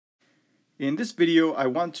In this video, I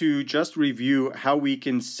want to just review how we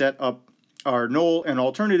can set up our null and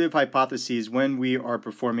alternative hypotheses when we are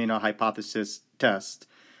performing a hypothesis test.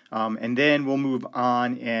 And then we'll move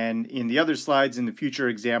on, and in the other slides, in the future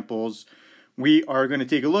examples, we are going to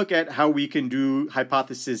take a look at how we can do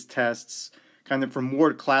hypothesis tests kind of from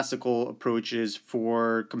more classical approaches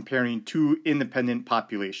for comparing two independent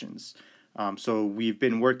populations. So we've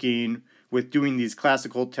been working with doing these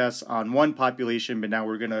classical tests on one population, but now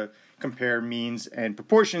we're going to compare means and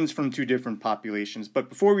proportions from two different populations. But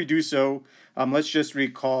before we do so, let's just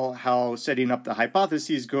recall how setting up the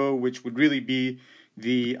hypotheses go, which would really be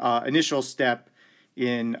the initial step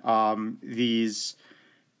in these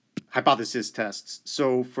hypothesis tests.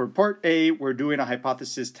 So for part A, we're doing a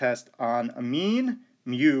hypothesis test on a mean,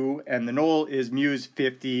 mu, and the null is mu is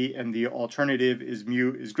 50, and the alternative is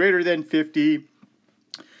mu is greater than 50.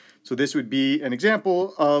 So this would be an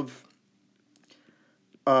example of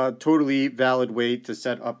a totally valid way to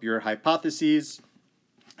set up your hypotheses.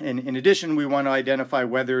 And in addition, we want to identify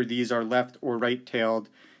whether these are left or right-tailed.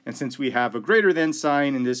 And since we have a greater than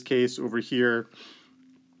sign in this case over here,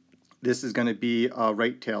 this is going to be a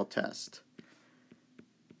right-tail test.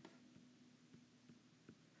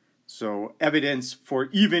 So evidence for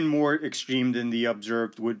even more extreme than the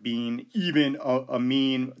observed would be even a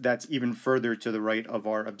mean that's even further to the right of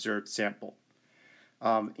our observed sample.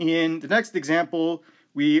 In the next example,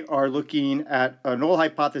 we are looking at a null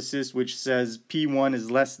hypothesis which says P1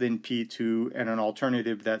 is less than P2 and an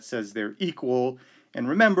alternative that says they're equal. And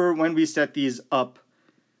remember, when we set these up,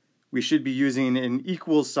 we should be using an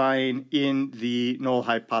equal sign in the null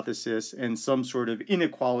hypothesis and some sort of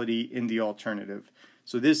inequality in the alternative.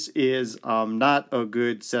 So this is not a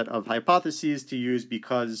good set of hypotheses to use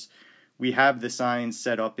because we have the signs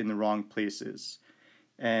set up in the wrong places.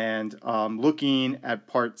 And looking at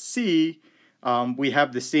part C, we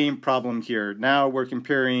have the same problem here. Now we're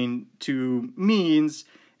comparing two means,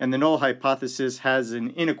 and the null hypothesis has an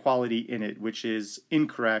inequality in it, which is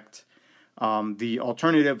incorrect. The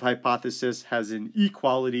alternative hypothesis has an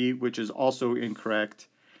equality, which is also incorrect.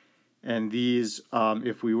 And these,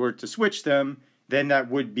 if we were to switch them, then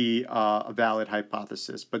that would be a valid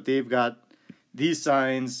hypothesis. But they've got these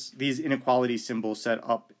signs, these inequality symbols set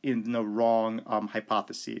up in the wrong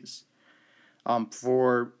hypotheses.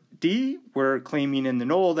 For D, we're claiming in the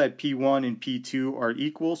null that P1 and P2 are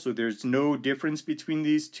equal, so there's no difference between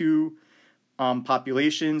these two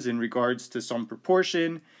populations in regards to some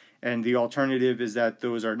proportion, and the alternative is that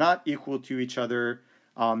those are not equal to each other.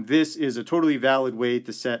 This is a totally valid way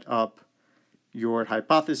to set up your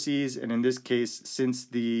hypotheses, and in this case, since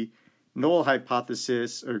the null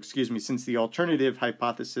hypothesis, or excuse me, since the alternative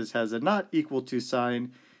hypothesis has a not equal to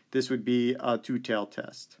sign, this would be a two-tailed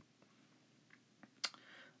test.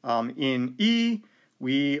 In E,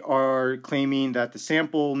 we are claiming that the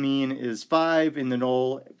sample mean is 5 in the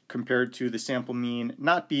null compared to the sample mean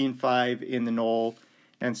not being 5 in the null.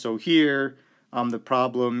 And so here, the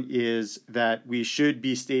problem is that we should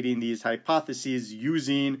be stating these hypotheses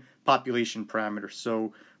using population parameters.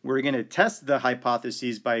 So we're going to test the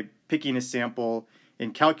hypotheses by picking a sample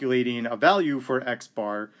and calculating a value for x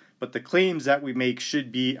bar, but the claims that we make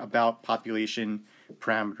should be about population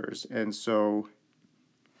parameters. And so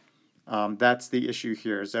that's the issue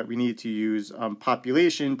here, is that we need to use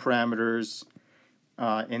population parameters.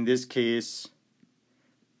 In this case,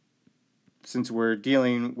 since we're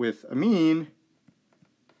dealing with a mean,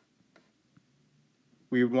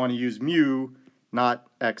 we would want to use mu, not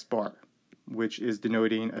x bar, which is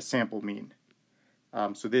denoting a sample mean.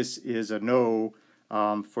 So this is a no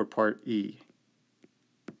for part E.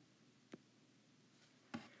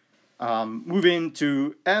 Moving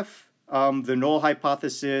to F, the null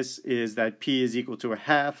hypothesis is that P is equal to a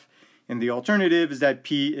half, and the alternative is that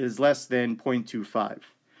P is less than 0.25.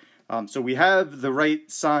 So we have the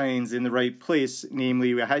right signs in the right place,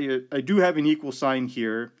 namely I do have an equal sign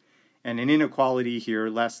here and an inequality here,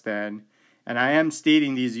 less than, and I am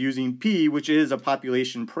stating these using P, which is a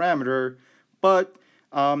population parameter, but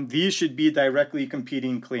these should be directly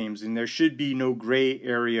competing claims, and there should be no gray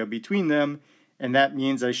area between them, and that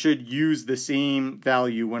means I should use the same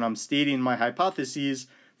value when I'm stating my hypotheses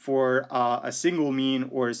for a single mean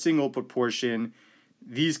or a single proportion.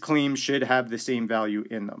 These claims should have the same value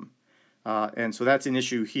in them. And so that's an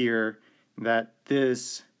issue here, that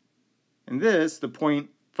this and this, the 0.5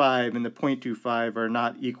 and the 0.25 are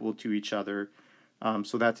not equal to each other.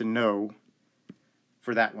 So that's a no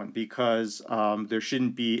for that one, because there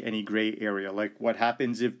shouldn't be any gray area. Like, what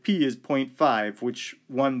happens if P is 0.5? Which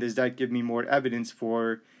one does that give me more evidence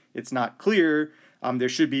for? It's not clear. there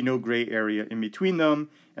should be no gray area in between them.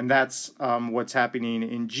 And that's what's happening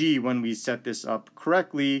in G when we set this up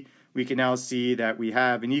correctly. We can now see that we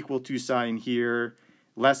have an equal to sign here,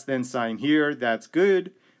 less than sign here. That's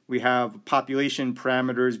good. We have population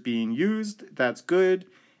parameters being used. That's good.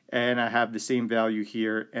 And I have the same value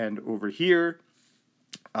here and over here.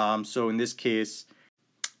 So in this case,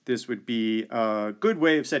 this would be a good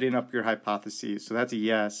way of setting up your hypotheses. So that's a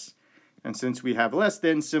yes. And since we have a less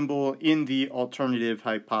than symbol in the alternative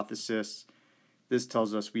hypothesis, this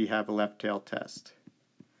tells us we have a left tail test.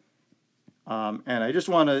 And I just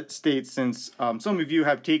want to state, since some of you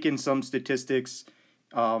have taken some statistics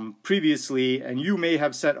previously, and you may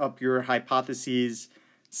have set up your hypotheses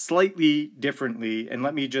slightly differently. And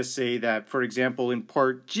let me just say that, for example, in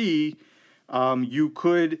part G, you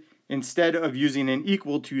could, instead of using an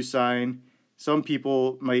equal to sign, some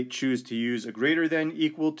people might choose to use a greater than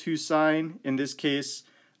equal to sign in this case,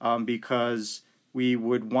 because we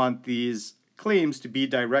would want these claims to be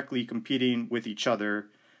directly competing with each other.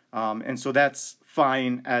 And so that's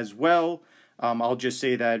fine as well. I'll just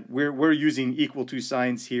say that we're using equal to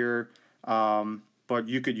signs here, but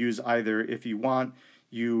you could use either if you want.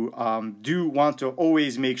 You do want to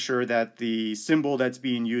always make sure that the symbol that's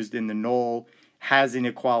being used in the null has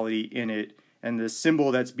inequality in it, and the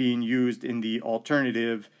symbol that's being used in the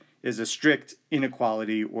alternative is a strict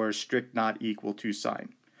inequality or a strict not equal to sign.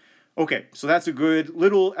 Okay, so that's a good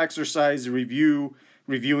little exercise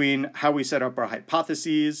reviewing how we set up our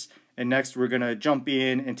hypotheses. And next we're going to jump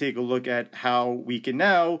in and take a look at how we can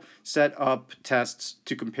now set up tests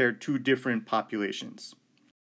to compare two different populations.